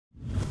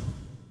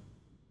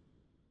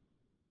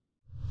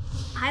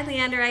Hi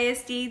Leander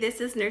ISD,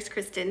 this is Nurse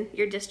Cristin,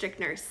 your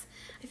district nurse.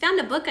 I found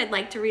a book I'd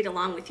like to read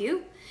along with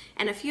you,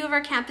 and a few of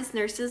our campus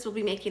nurses will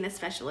be making a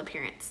special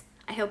appearance.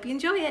 I hope you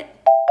enjoy it.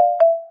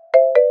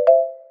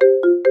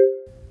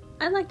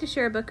 I'd like to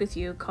share a book with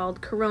you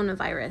called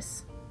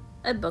Coronavirus,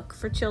 a book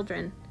for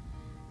children,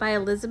 by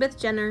Elizabeth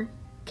Jenner,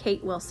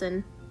 Kate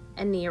Wilson,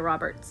 and Nia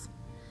Roberts.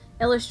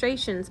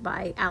 Illustrations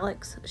by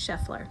Alex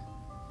Scheffler.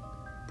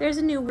 There's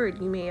a new word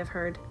you may have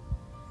heard.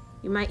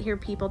 You might hear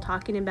people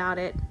talking about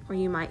it, or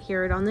you might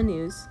hear it on the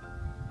news.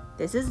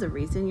 This is the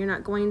reason you're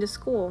not going to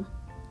school.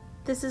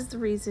 This is the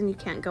reason you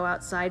can't go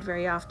outside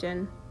very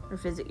often or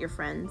visit your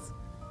friends.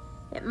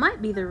 It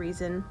might be the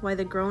reason why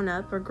the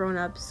grown-up or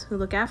grown-ups who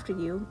look after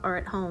you are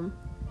at home.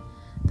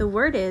 The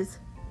word is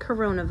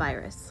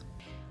coronavirus.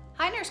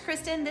 Hi Nurse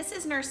Cristin, this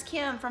is Nurse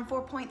Kim from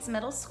 4 Points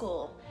Middle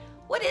School.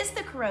 What is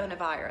the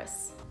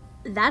coronavirus?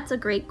 That's a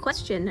great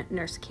question,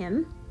 Nurse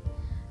Kim.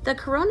 The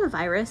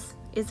coronavirus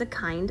is a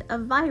kind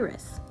of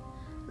virus.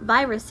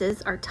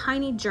 Viruses are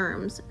tiny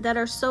germs that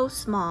are so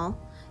small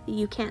that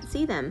you can't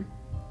see them.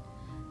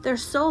 They're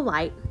so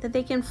light that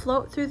they can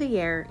float through the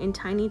air in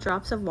tiny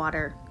drops of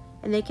water,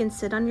 and they can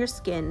sit on your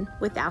skin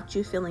without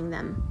you feeling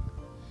them.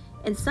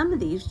 And some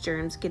of these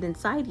germs get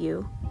inside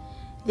you.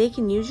 They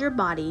can use your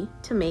body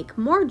to make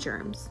more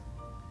germs,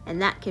 and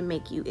that can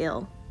make you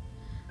ill.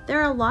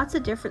 There are lots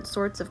of different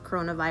sorts of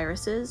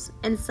coronaviruses,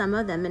 and some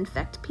of them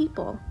infect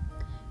people.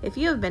 If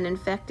you have been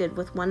infected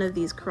with one of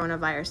these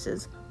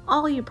coronaviruses,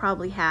 all you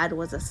probably had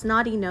was a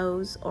snotty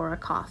nose or a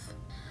cough.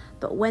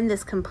 But when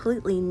this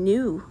completely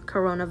new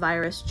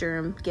coronavirus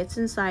germ gets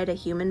inside a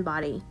human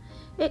body,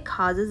 it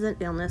causes an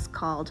illness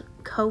called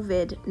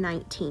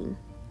COVID-19.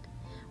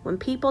 When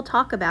people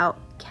talk about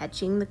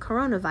catching the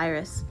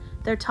coronavirus,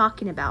 they're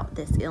talking about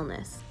this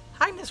illness.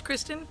 Hi, Nurse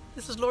Cristin.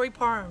 This is Lori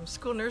Parham,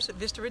 school nurse at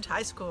Vista Ridge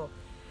High School.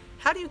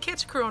 How do you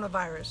catch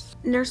coronavirus?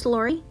 Nurse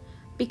Lori,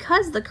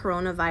 because the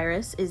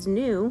coronavirus is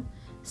new,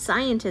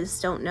 scientists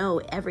don't know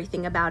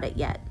everything about it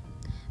yet.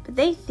 But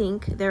they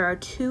think there are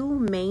two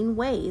main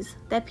ways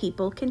that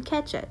people can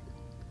catch it.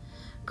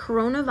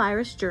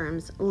 Coronavirus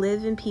germs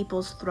live in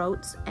people's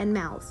throats and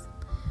mouths.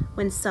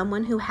 When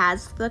someone who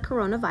has the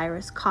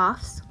coronavirus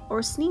coughs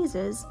or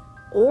sneezes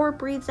or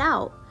breathes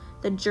out,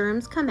 the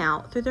germs come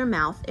out through their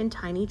mouth in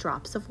tiny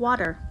drops of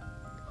water.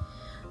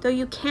 Though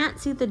you can't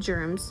see the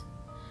germs,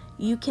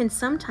 you can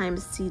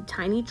sometimes see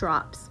tiny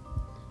drops.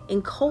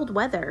 In cold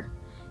weather,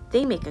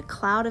 they make a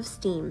cloud of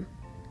steam.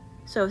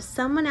 So if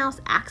someone else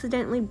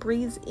accidentally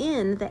breathes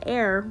in the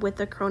air with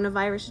the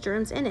coronavirus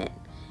germs in it,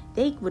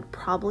 they would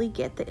probably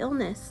get the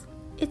illness.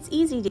 It's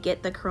easy to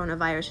get the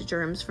coronavirus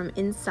germs from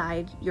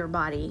inside your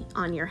body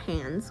on your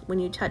hands when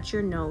you touch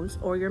your nose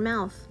or your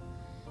mouth.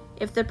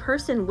 If the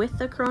person with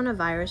the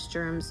coronavirus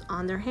germs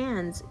on their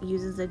hands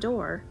uses a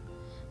door,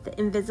 the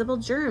invisible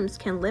germs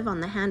can live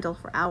on the handle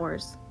for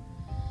hours.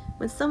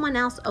 When someone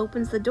else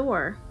opens the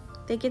door,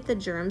 they get the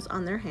germs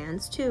on their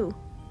hands too.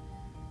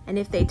 And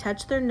if they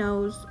touch their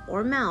nose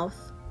or mouth,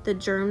 the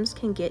germs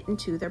can get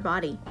into their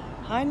body.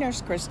 Hi,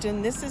 Nurse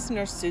Cristin. This is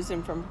Nurse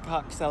Susan from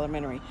Cox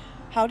Elementary.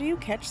 How do you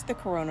catch the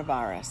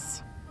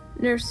coronavirus?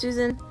 Nurse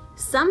Susan,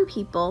 some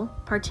people,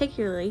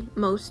 particularly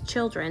most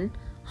children,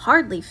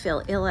 hardly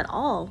feel ill at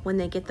all when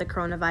they get the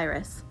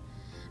coronavirus.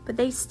 But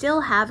they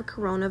still have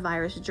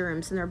coronavirus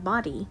germs in their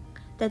body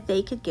that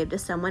they could give to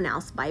someone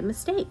else by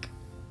mistake.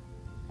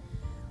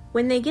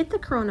 When they get the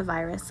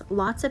coronavirus,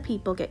 lots of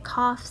people get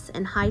coughs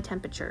and high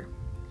temperature.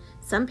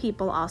 Some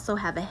people also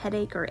have a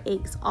headache or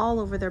aches all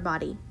over their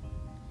body.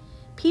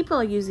 People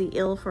are usually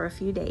ill for a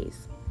few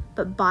days,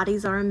 but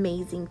bodies are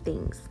amazing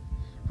things.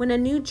 When a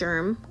new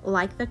germ,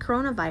 like the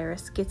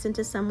coronavirus, gets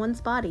into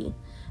someone's body,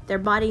 their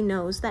body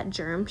knows that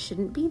germ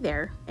shouldn't be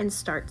there and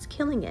starts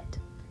killing it.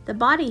 The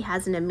body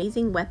has an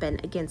amazing weapon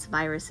against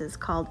viruses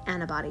called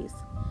antibodies.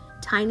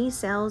 Tiny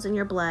cells in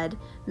your blood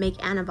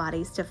make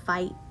antibodies to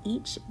fight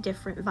each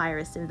different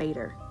virus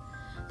invader.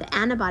 The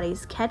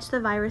antibodies catch the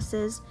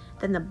viruses,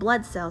 then the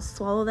blood cells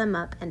swallow them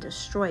up and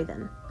destroy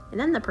them, and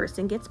then the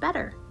person gets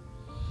better.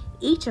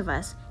 Each of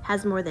us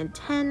has more than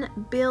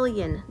 10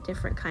 billion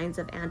different kinds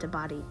of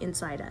antibody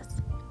inside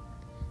us.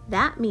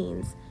 That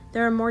means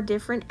there are more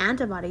different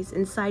antibodies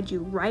inside you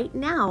right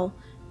now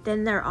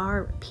than there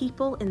are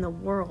people in the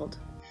world.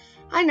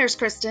 Hi, Nurse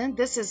Cristin.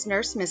 This is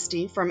Nurse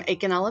Misty from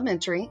Aiken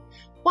Elementary.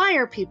 Why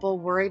are people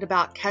worried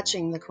about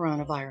catching the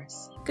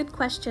coronavirus? Good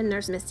question,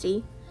 Nurse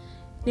Misty.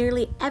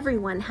 Nearly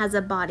everyone has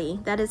a body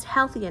that is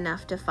healthy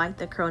enough to fight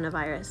the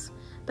coronavirus,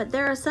 but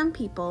there are some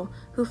people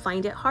who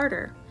find it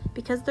harder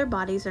because their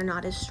bodies are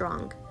not as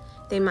strong.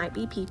 They might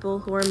be people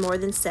who are more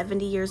than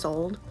 70 years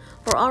old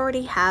or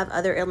already have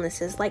other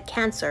illnesses like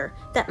cancer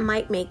that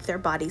might make their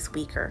bodies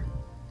weaker.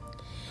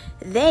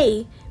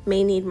 They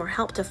may need more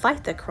help to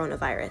fight the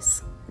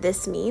coronavirus.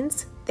 This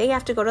means they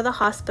have to go to the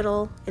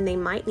hospital and they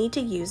might need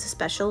to use a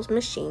special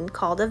machine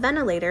called a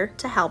ventilator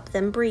to help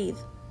them breathe.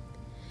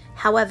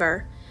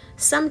 However,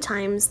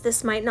 sometimes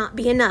this might not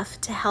be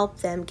enough to help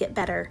them get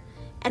better,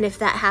 and if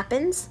that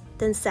happens,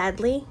 then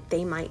sadly,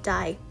 they might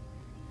die.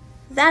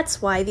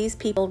 That's why these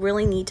people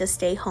really need to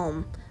stay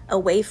home,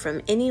 away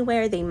from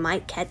anywhere they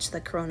might catch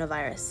the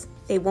coronavirus.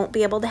 They won't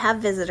be able to have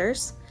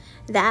visitors.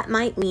 That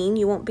might mean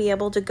you won't be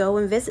able to go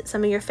and visit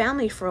some of your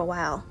family for a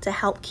while to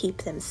help keep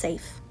them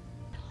safe.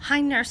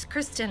 Hi, Nurse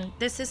Cristin.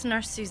 This is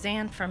Nurse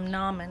Suzanne from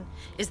Nauman.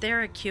 Is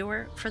there a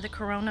cure for the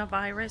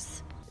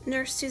coronavirus?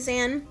 Nurse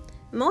Suzanne,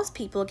 most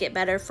people get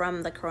better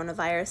from the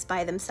coronavirus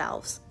by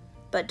themselves,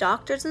 but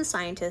doctors and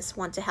scientists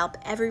want to help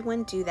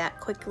everyone do that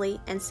quickly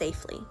and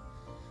safely.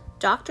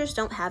 Doctors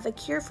don't have a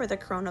cure for the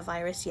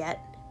coronavirus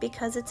yet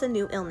because it's a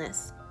new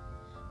illness.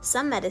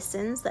 Some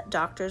medicines that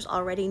doctors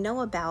already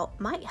know about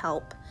might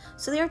help,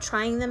 so they are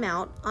trying them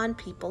out on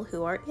people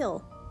who are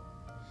ill.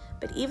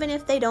 But even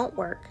if they don't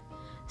work,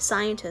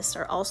 scientists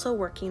are also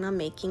working on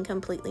making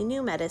completely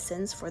new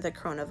medicines for the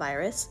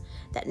coronavirus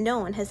that no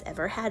one has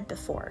ever had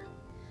before.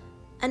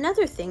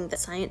 Another thing that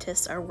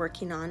scientists are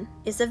working on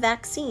is a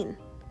vaccine.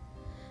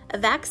 A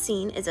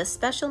vaccine is a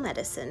special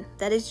medicine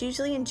that is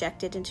usually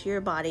injected into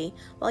your body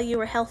while you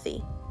are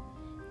healthy.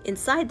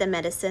 Inside the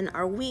medicine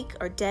are weak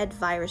or dead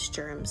virus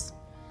germs.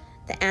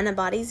 The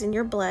antibodies in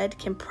your blood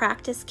can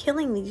practice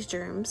killing these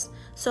germs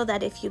so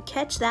that if you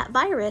catch that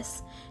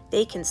virus,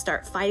 they can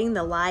start fighting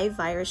the live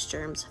virus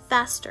germs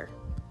faster.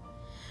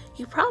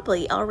 You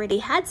probably already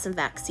had some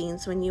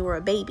vaccines when you were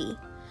a baby,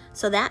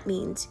 so that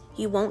means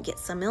you won't get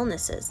some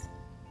illnesses.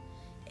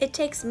 It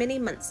takes many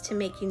months to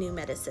make a new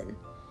medicine.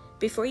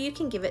 Before you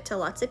can give it to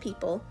lots of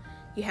people,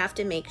 you have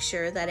to make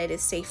sure that it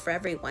is safe for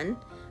everyone,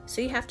 so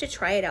you have to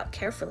try it out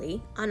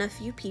carefully on a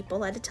few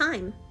people at a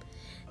time.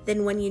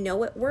 Then when you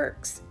know it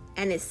works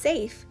and is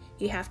safe,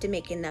 you have to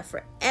make enough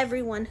for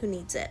everyone who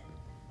needs it.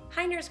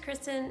 Hi, Nurse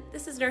Cristin.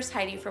 This is Nurse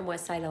Heidi from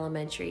Westside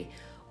Elementary.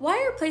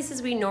 Why are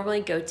places we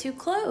normally go to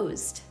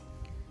closed?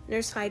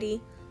 Nurse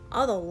Heidi,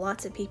 although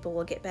lots of people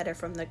will get better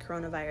from the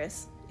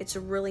coronavirus, it's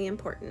really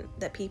important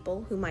that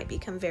people who might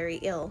become very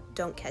ill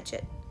don't catch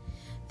it.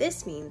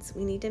 This means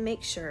we need to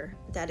make sure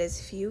that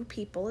as few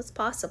people as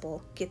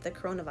possible get the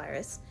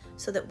coronavirus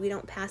so that we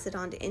don't pass it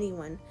on to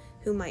anyone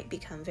who might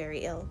become very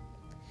ill.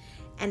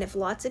 And if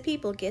lots of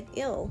people get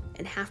ill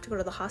and have to go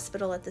to the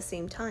hospital at the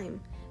same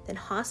time, then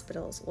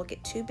hospitals will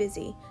get too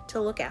busy to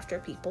look after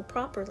people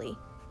properly.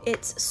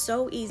 It's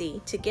so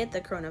easy to get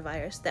the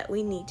coronavirus that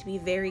we need to be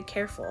very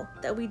careful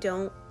that we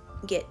don't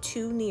get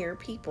too near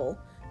people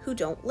who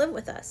don't live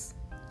with us.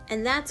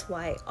 And that's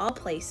why all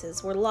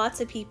places where lots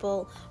of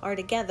people are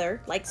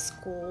together, like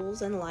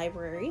schools and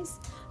libraries,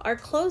 are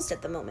closed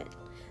at the moment.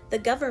 The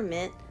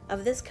government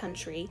of this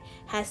country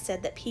has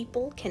said that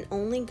people can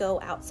only go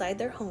outside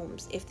their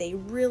homes if they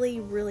really,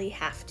 really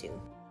have to.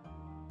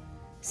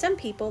 Some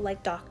people,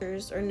 like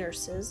doctors or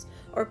nurses,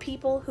 or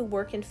people who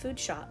work in food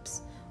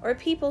shops, or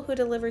people who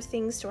deliver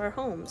things to our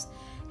homes,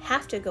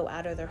 have to go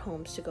out of their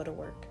homes to go to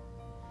work.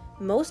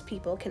 Most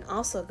people can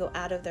also go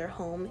out of their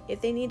home if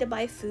they need to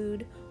buy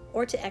food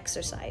or to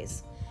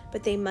exercise,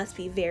 but they must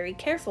be very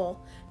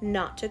careful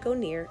not to go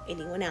near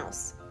anyone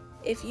else.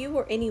 If you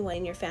or anyone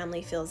in your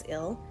family feels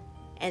ill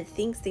and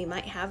thinks they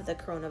might have the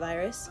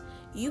coronavirus,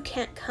 you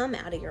can't come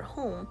out of your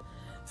home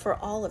for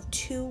all of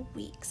 2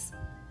 weeks.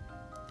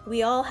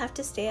 We all have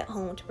to stay at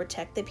home to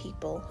protect the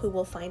people who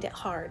will find it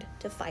hard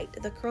to fight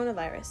the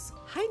coronavirus.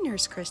 Hi,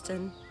 Nurse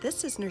Cristin.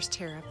 This is Nurse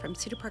Tara from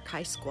Cedar Park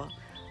High School.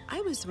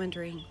 I was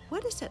wondering,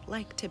 what is it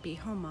like to be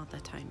home all the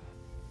time?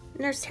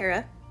 Nurse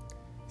Tara,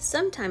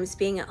 sometimes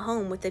being at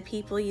home with the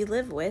people you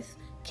live with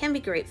can be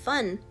great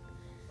fun.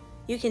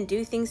 You can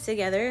do things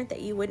together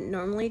that you wouldn't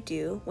normally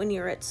do when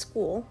you're at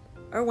school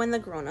or when the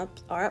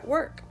grown-ups are at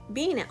work.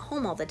 Being at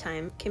home all the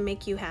time can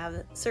make you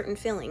have certain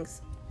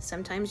feelings.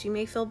 Sometimes you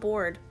may feel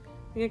bored.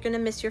 You're going to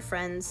miss your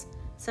friends.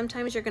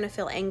 Sometimes you're going to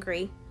feel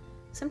angry.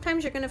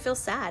 Sometimes you're going to feel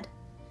sad.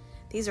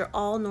 These are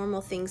all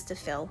normal things to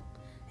feel,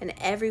 and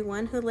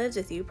everyone who lives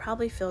with you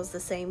probably feels the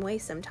same way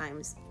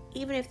sometimes,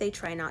 even if they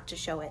try not to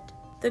show it.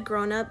 The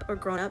grown-up or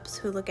grown-ups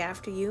who look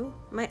after you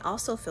might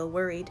also feel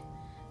worried.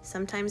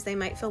 Sometimes they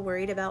might feel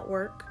worried about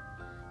work.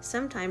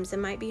 Sometimes it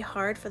might be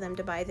hard for them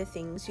to buy the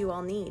things you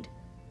all need,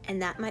 and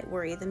that might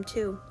worry them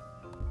too.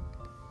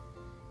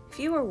 If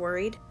you are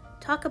worried,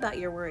 talk about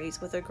your worries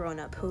with a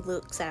grown-up who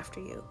looks after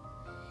you.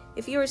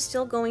 If you are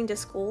still going to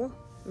school,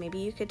 maybe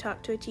you could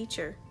talk to a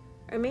teacher,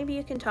 or maybe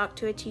you can talk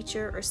to a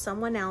teacher or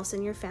someone else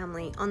in your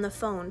family on the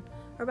phone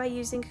or by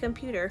using a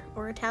computer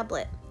or a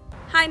tablet.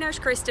 Hi, Nurse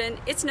Cristin.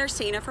 It's Nurse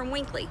Tina from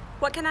Winkley.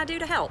 What can I do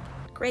to help?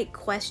 Great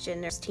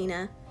question, Nurse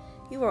Tina.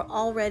 You are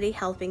already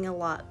helping a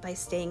lot by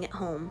staying at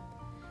home,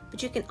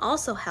 but you can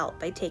also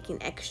help by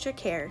taking extra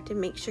care to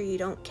make sure you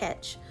don't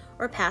catch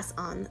or pass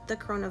on the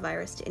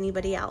coronavirus to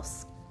anybody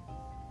else.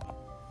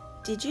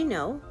 Did you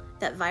know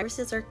that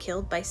viruses are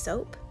killed by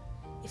soap?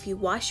 If you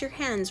wash your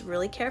hands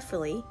really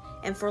carefully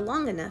and for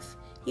long enough,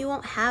 you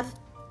won't have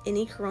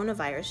any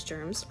coronavirus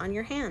germs on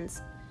your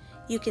hands.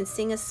 You can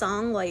sing a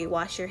song while you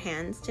wash your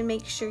hands to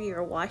make sure you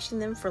are washing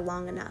them for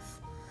long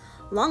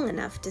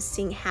enough to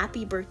sing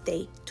happy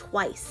birthday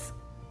twice.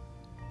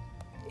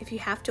 If you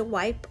have to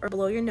wipe or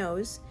blow your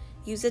nose,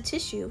 use a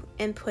tissue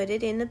and put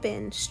it in the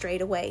bin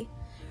straight away.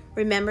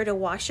 Remember to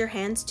wash your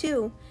hands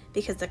too,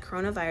 because the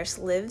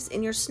coronavirus lives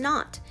in your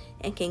snot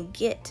and can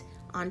get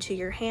onto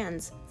your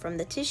hands from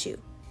the tissue.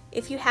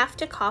 If you have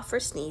to cough or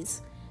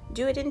sneeze,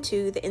 do it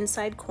into the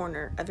inside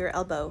corner of your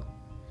elbow,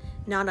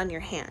 not on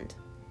your hand.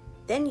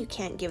 Then you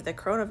can't give the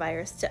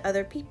coronavirus to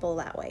other people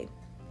that way.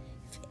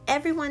 If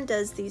everyone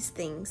does these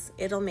things,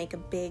 it'll make a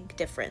big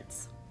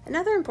difference.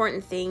 Another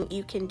important thing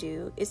you can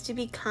do is to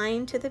be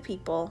kind to the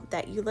people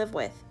that you live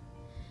with.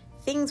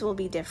 Things will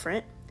be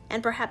different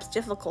and perhaps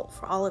difficult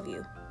for all of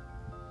you.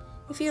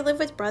 If you live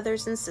with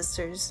brothers and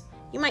sisters,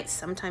 you might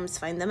sometimes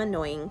find them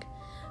annoying,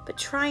 but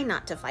try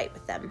not to fight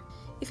with them.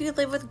 If you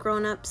live with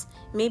grown-ups,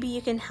 maybe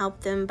you can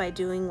help them by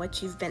doing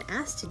what you've been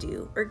asked to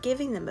do or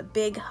giving them a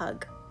big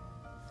hug.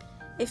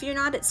 If you're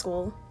not at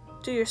school,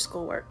 do your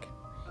schoolwork.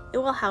 It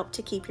will help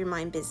to keep your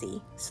mind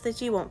busy so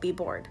that you won't be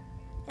bored.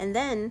 And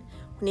then,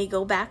 when you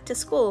go back to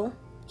school,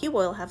 you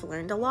will have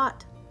learned a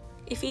lot.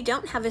 If you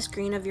don't have a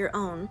screen of your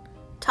own,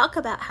 talk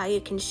about how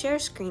you can share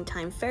screen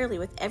time fairly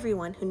with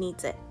everyone who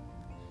needs it.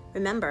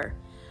 Remember,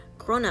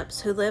 grown-ups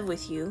who live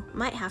with you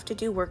might have to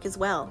do work as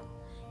well.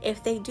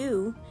 If they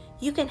do,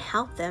 you can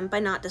help them by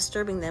not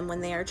disturbing them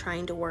when they are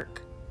trying to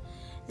work.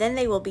 Then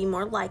they will be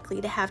more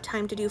likely to have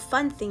time to do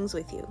fun things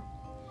with you.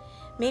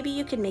 Maybe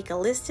you can make a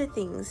list of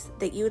things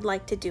that you would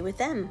like to do with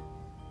them.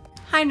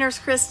 Hi, Nurse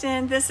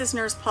Cristin. This is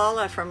Nurse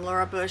Paula from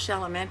Laura Bush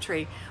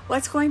Elementary.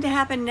 What's going to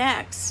happen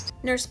next?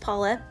 Nurse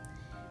Paula,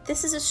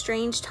 this is a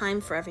strange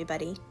time for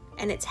everybody,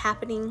 and it's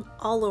happening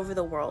all over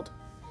the world.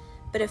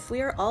 But if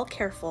we are all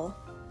careful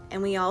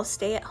and we all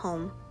stay at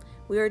home,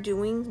 we are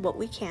doing what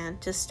we can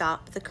to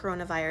stop the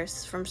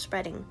coronavirus from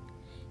spreading.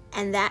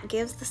 And that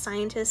gives the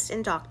scientists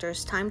and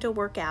doctors time to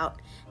work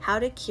out how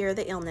to cure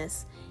the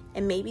illness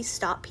and maybe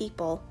stop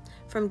people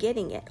from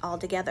getting it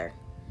altogether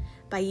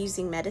by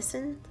using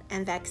medicine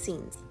and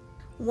vaccines.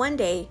 One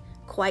day,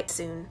 quite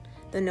soon,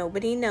 though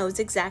nobody knows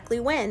exactly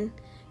when,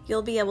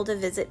 you'll be able to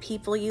visit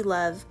people you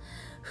love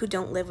who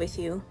don't live with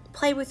you,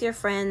 play with your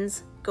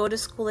friends, go to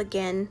school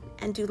again,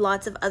 and do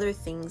lots of other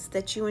things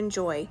that you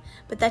enjoy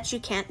but that you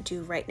can't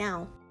do right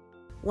now.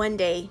 One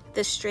day,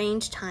 this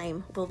strange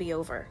time will be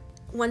over.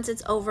 Once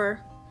it's over,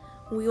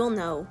 we will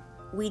know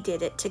we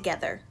did it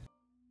together.